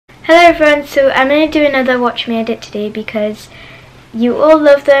Hello everyone, so I'm going to do another Watch Me Edit today because you all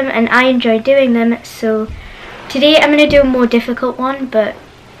love them and I enjoy doing them. So today I'm going to do a more difficult one, but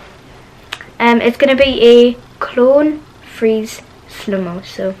it's going to be a clone freeze slow-mo,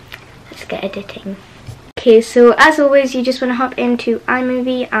 so let's get editing. Okay, so as always you just want to hop into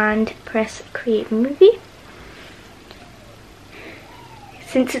iMovie and press create movie.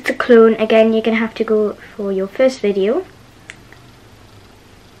 Since it's a clone, again you're going to have to go for your first video.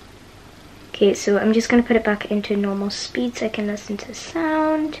 Okay, so I'm just going to put it back into normal speed so I can listen to the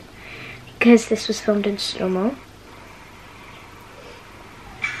sound, because this was filmed in slow-mo.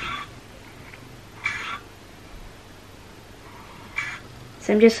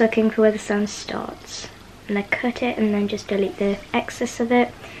 So I'm just looking for where the sound starts. And I cut it and then just delete the excess of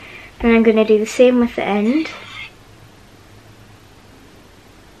it. And I'm going to do the same with the end.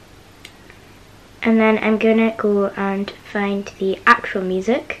 And then I'm going to go and find the actual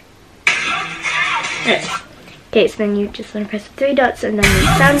music. Okay, so then you just want to press the three dots and then the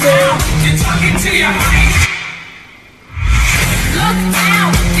sound wave.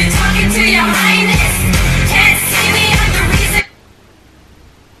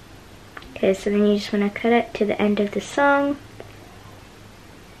 Okay, so then you just want to cut it to the end of the song.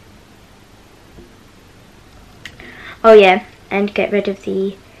 Oh yeah, and get rid of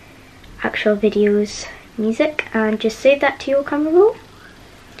the actual video's music and just save that to your camera roll.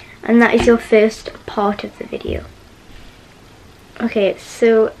 And that is your first part of the video. Okay,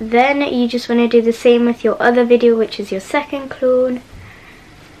 so then you just want to do the same with your other video, which is your second clone.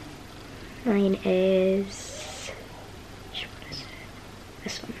 Mine is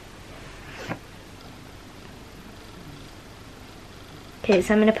this one. Okay,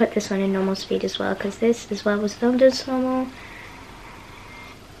 so I'm going to put this one in normal speed as well, because this as well was filmed in slow-mo.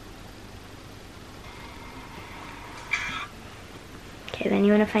 Okay, then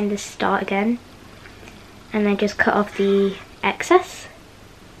you want to find the start again, and then just cut off the excess.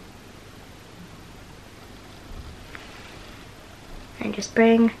 And just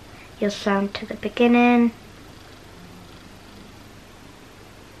bring your sound to the beginning.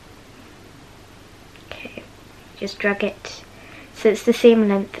 Okay, just drag it so it's the same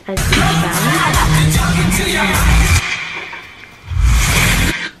length as the sound.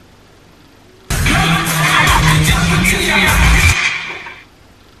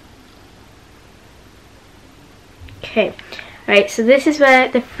 Okay, right, so this is where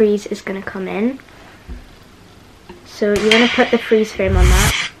the freeze is going to come in. So you want to put the freeze frame on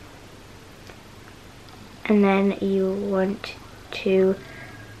that. And then you want to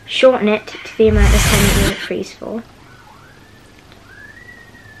shorten it to the amount of time you want it to freeze for.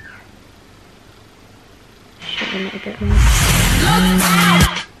 Shorten it a bit more.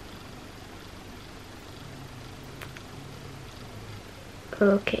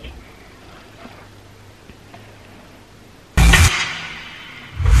 Okay.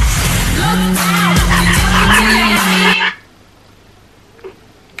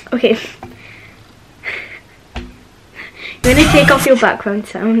 Okay. You're going to take off your background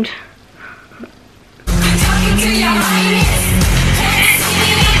sound.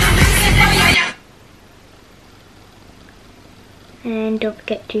 And don't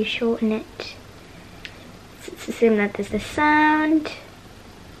forget to shorten it so it's the same length as the sound.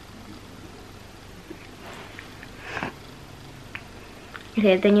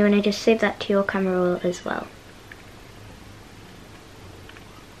 Okay, then you want to just save that to your camera roll as well.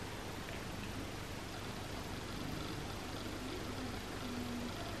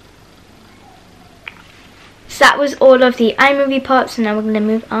 So that was all of the iMovie parts, and now we're going to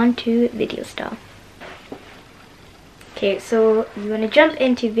move on to Video Star. Okay, so you want to jump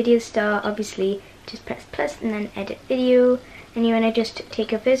into Video Star, obviously just press plus and then edit video, and you want to just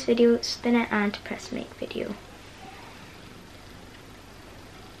take your first video, spin it and press make video.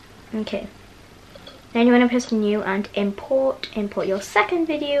 Okay, then you want to press new and import your second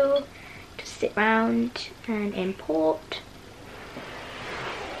video, just sit round and import.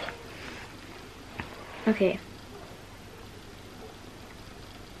 Okay.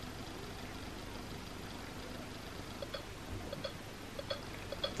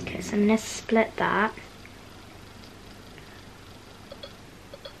 Okay, so I'm going to split that.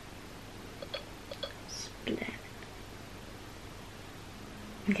 Split.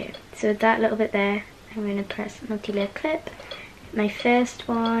 Okay, so that little bit there, I'm going to press multi-layer clip, my first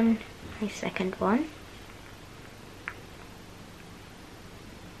one, my second one.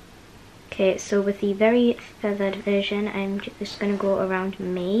 Okay, so with the very feathered version, I'm just going to go around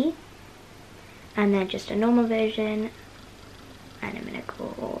me, and then just a normal version, and I'm going to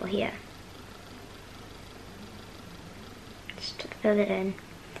go here, just to fill it in.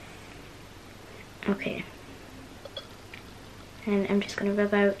 Okay. And I'm just going to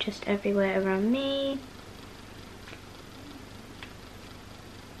rub out just everywhere around me.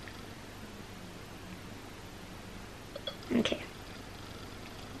 Okay.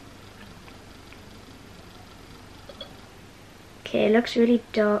 Okay, it looks really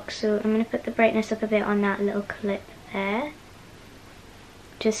dark, so I'm going to put the brightness up a bit on that little clip there.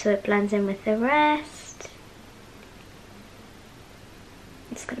 Just so it blends in with the rest.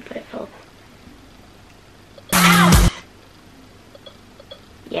 I'm just going to put it full.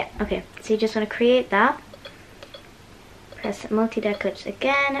 Yeah, okay. So you just want to create that. Press multi-layer clips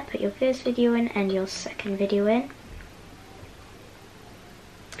again, put your first video in and your second video in.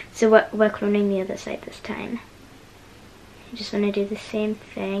 So we're cloning the other side this time. You just want to do the same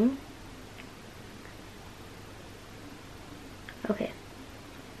thing. Okay.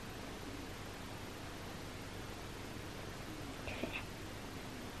 Okay.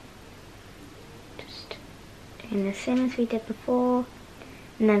 Just doing the same as we did before,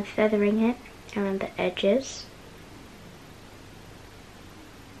 and then feathering it around the edges.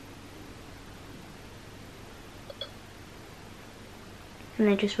 And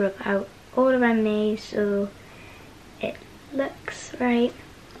then just rub out all around me so it looks right.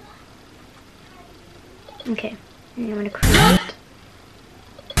 Okay, and I'm going to create.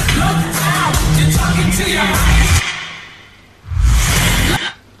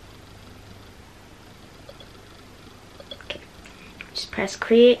 Okay, just press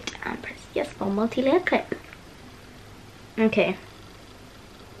create and press yes for multi-layer clip. Okay.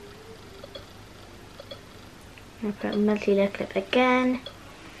 I'll put a multi-layer clip again.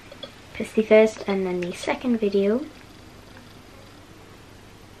 Press the first and then the second video.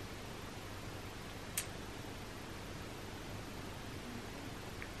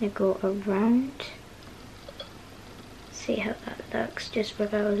 I'm going to go around. See how that looks. Just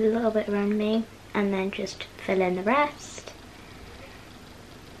rub out a little bit around me and then just fill in the rest.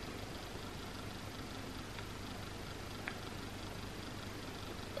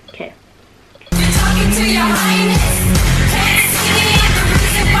 Okay.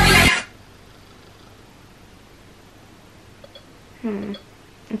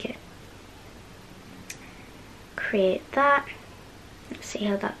 Okay. Create that. Let's see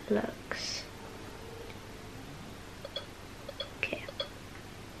how that looks. Okay.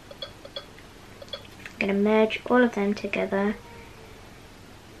 I'm gonna merge all of them together.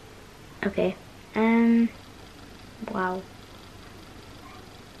 Okay. Wow.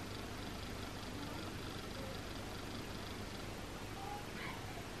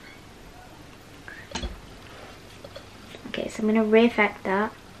 Okay, so I'm going to re-effect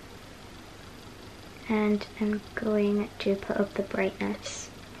that, and I'm going to put up the brightness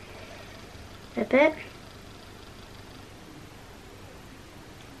a bit.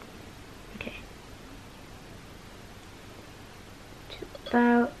 Okay, to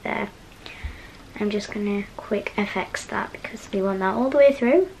about there. I'm just going to quick FX that because we want that all the way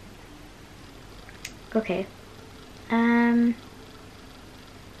through. Okay.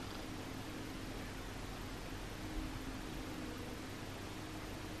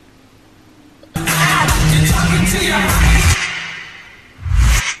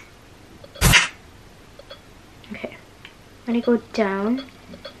 Okay, I'm going to go down.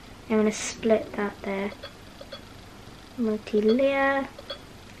 I'm going to split that there. Multi-layer.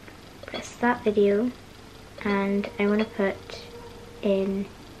 Press that video. And I want to put in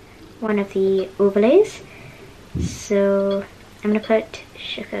one of the overlays. So I'm going to put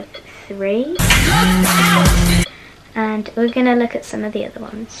sugar 3. And we're going to look at some of the other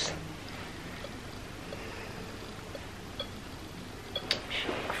ones.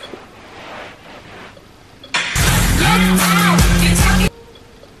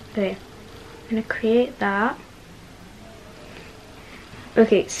 Okay, I'm going to create that.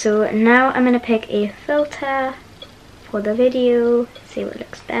 Okay, so now I'm going to pick a filter for the video, see what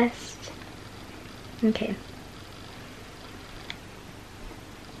looks best. Okay.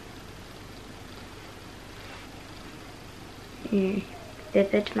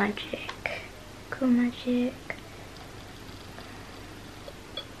 Vivid Magic, Cool Magic.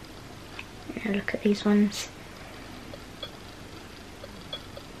 Now look at these ones.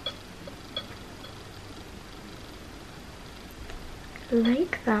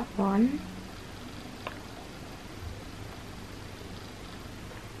 Like that one.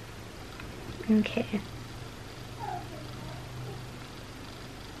 Okay.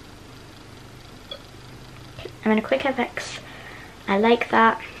 I'm going to quick FX. I like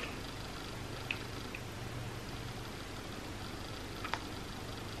that.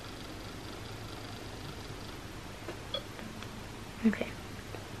 Okay.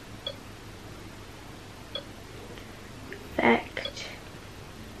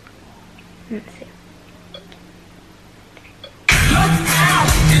 Let's see. Look out,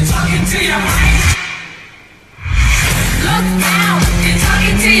 you're talking to your highness. Look out, you're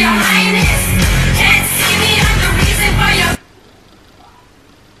talking to your highness. Can't see me, I'm the reason for your...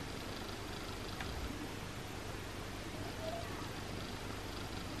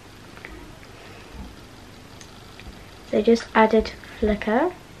 So I just added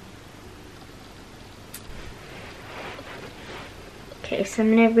flicker. Okay, so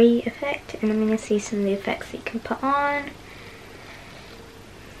I'm going to re-effect and I'm going to see some of the effects that you can put on.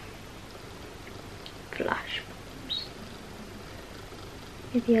 Flash bombs.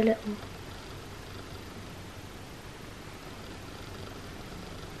 Maybe a little.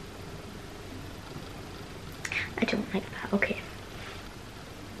 I don't like that, okay.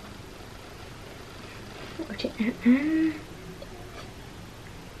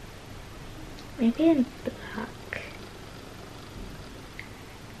 Maybe in black.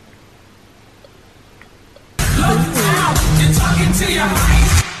 Look out, you're talking to your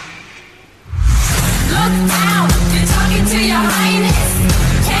highness. Look out, you're talking to your highness.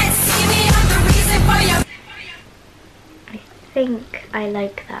 Can't see me, I'm the reason for your... I think I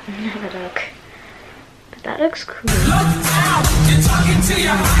like that. I'm gonna have a look. But that looks cool. Look out, you're talking to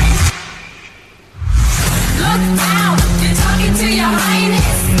your highness. Look out, you're talking to your highness.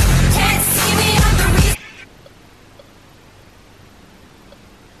 Can't see me, I'm the reason...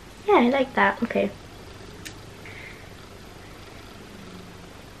 Yeah, I like that. Okay.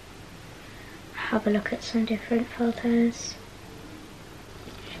 Have a look at some different filters.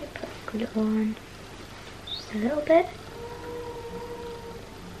 Should put a glitter on just a little bit.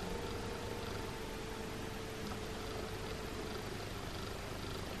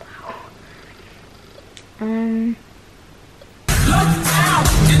 Wow. Look out,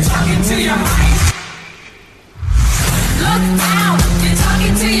 you're talking to your highness. Look out, you're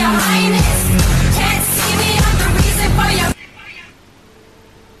talking to your highness. Can't see me, I'm the reason for your...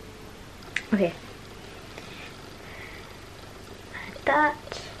 Okay. That.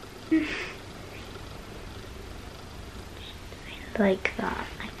 I like that.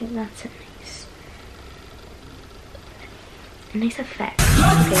 I think that's a nice effect.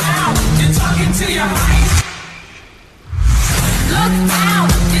 Look out, you're talking to your highness. Look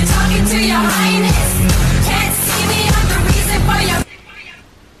out, you're talking to your highness. Can't see me, I'm the reason for your...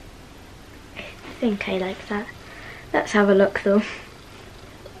 I think I like that. Let's have a look though.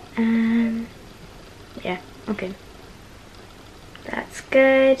 Yeah, okay. That's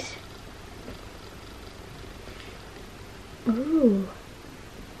good. Ooh.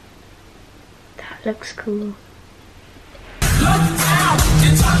 That looks cool. Look out,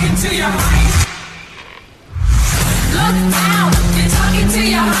 you're talking to your highness. Look out, you're talking to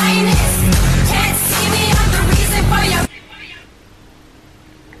your highness. Can't see me, I'm the reason for your...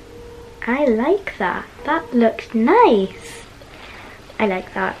 I like that. That looks nice. I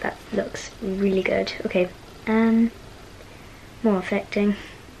like that. That looks really good. Okay. More affecting.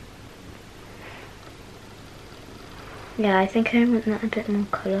 Yeah, I think I want that a bit more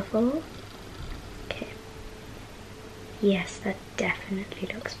colourful. Okay. Yes, that definitely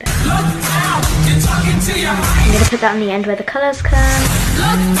looks better. Look out, you're talking to your highness. I'm gonna put that on the end where the colours come.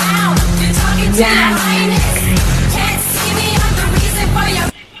 Look out, you're talking to your highness. Can't see me, I'm the reason for your...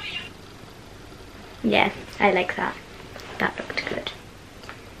 Yeah, I like that. That looked good.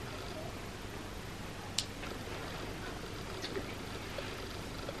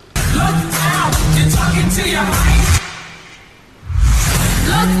 Look out, you're talking to your highness.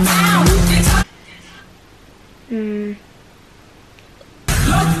 Look out, you're talking...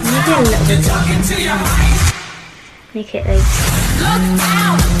 Maybe a little bit. Talking to your highness. Make it like... Look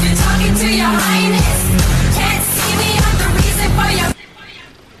out, you're talking to your highness. Can't see me, I'm the reason for your...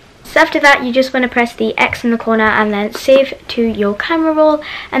 So after that, you just want to press the X in the corner and then save to your camera roll,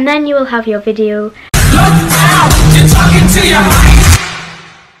 and then you will have your video. Look out, you're talking to your highness.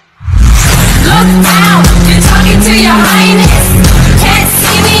 Look out, you're talking to your highness. Can't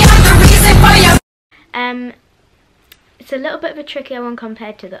see me, I'm the reason for your... It's a little bit of a trickier one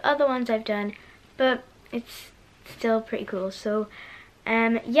compared to the other ones I've done, but it's still pretty cool. So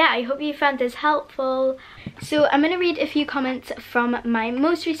yeah, I hope you found this helpful. So I'm going to read a few comments from my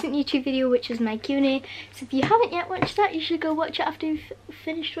most recent YouTube video, which is my Q&A. So if you haven't yet watched that, you should go watch it after you've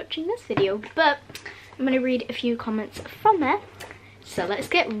finished watching this video. But I'm going to read a few comments from there. So let's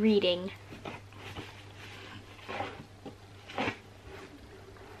get reading.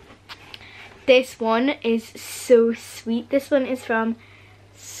 This one is so sweet. This one is from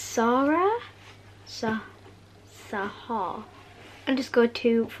Sarah Sahar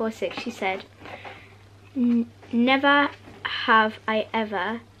 _246. She said, never have I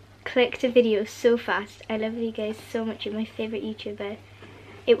ever clicked a video so fast. I love you guys so much. You're my favourite YouTuber.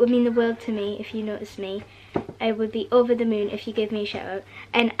 It would mean the world to me if you noticed me. I would be over the moon if you gave me a shout out.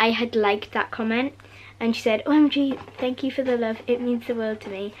 And I had liked that comment. And she said, OMG, thank you for the love. It means the world to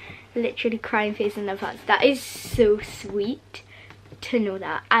me. Literally crying face and love hearts. That is so sweet to know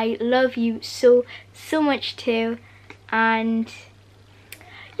that. I love you so much too. And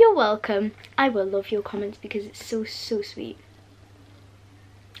you're welcome. I will love your comments because it's so sweet.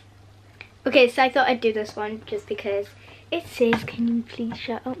 Okay, so I thought I'd do this one just because it says, can you please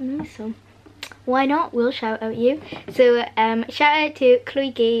shout out me? So why not? We'll shout out you. So shout out to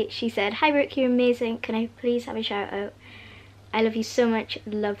Chloe Gay. She said, hi Brooke, you're amazing. Can I please have a shout out? I love you so much.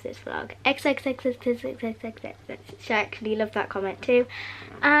 Love this vlog. XXXXXXXXX. She actually loved that comment too.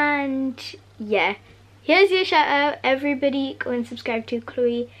 And yeah, here's your shout out. Everybody go and subscribe to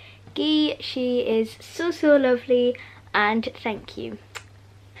Chloe Gay. She is so lovely, and thank you.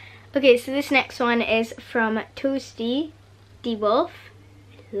 Okay, so this next one is from Toasty D Wolf.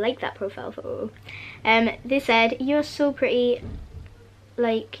 Like that profile photo. They said, you're so pretty,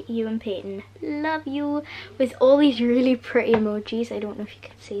 like you and Peyton. Love you, with all these really pretty emojis. I don't know if you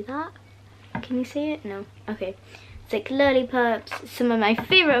can see that. Can you see it? No. Okay. It's like lollipops, some of my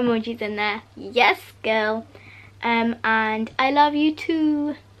favourite emojis in there. Yes, girl. And I love you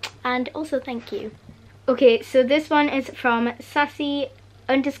too. And also thank you. Okay, so this one is from Sassy_Sassy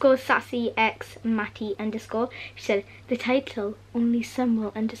X Matty _. She said, the title, only some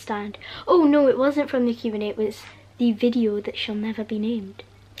will understand. Oh no, it wasn't from the Q&A, it was the video that shall never be named.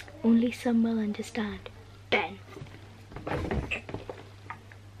 Only some will understand. Ben.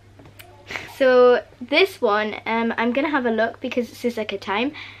 So this one, I'm gonna have a look because it's just like a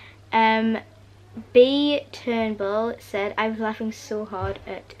time. B Turnbull said, I was laughing so hard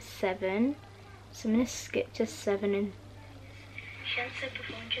at 7. So I'm gonna skip to 7 and she answered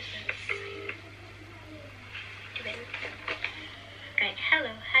before and just right,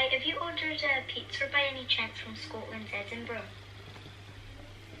 hello, hi, have you ordered a pizza by any chance from Scotland's Edinburgh?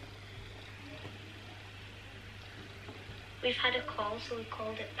 We've had a call, so we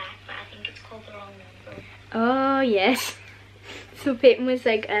called it back, but I think it's called the wrong number. Oh yes. So Peyton was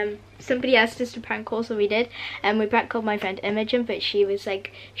like, somebody asked us to prank call, so we did, and we prank called my friend Imogen, but she was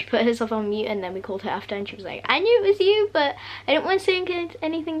like, she put herself on mute, and then we called her after, and she was like, I knew it was you, but I didn't want to say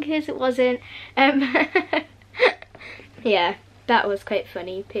anything because it wasn't. Yeah, that was quite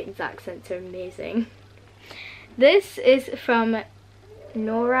funny. Peyton's accents are amazing. This is from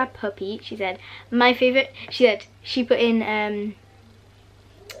Nora Puppy. She said, my favourite, she put in,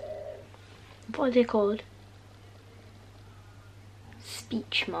 what are they called?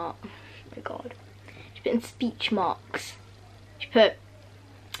 Speech mark. Oh my god. She put in speech marks. She put,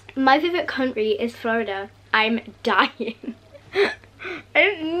 my favourite country is Florida. I'm dying. I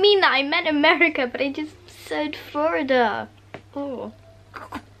didn't mean that. I meant America, but I just said Florida. Oh.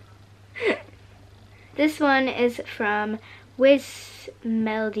 This one is from Wiz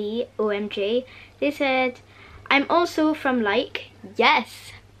Melody OMG. They said, I'm also from like,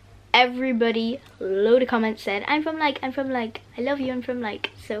 yes. Everybody, load of comments said, I'm from like, I love you, I'm from like.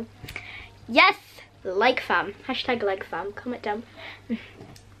 So yes, like fam, hashtag like fam, comment down.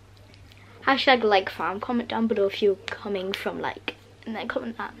 Hashtag like fam, comment down below if you're coming from like, and then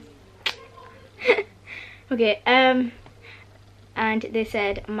comment that. Okay, and they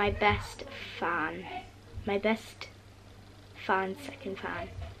said, my best fan, second fan.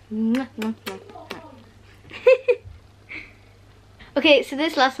 Okay, so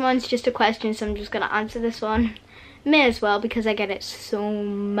this last one's just a question, so I'm just gonna answer this one. May as well, because I get it so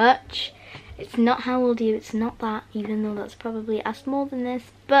much. It's not how old are you, it's not that, even though that's probably asked more than this.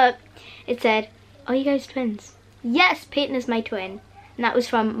 But it said, are you guys twins? Yes, Peyton is my twin. And that was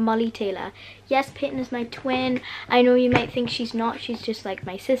from Molly Taylor. Yes, Peyton is my twin. I know you might think she's not, she's just like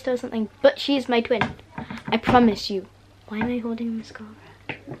my sister or something, but she is my twin. I promise you. Why am I holding mascara?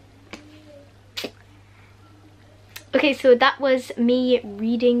 Okay, so that was me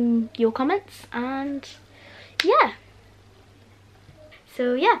reading your comments, and yeah.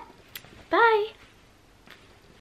 So yeah, bye.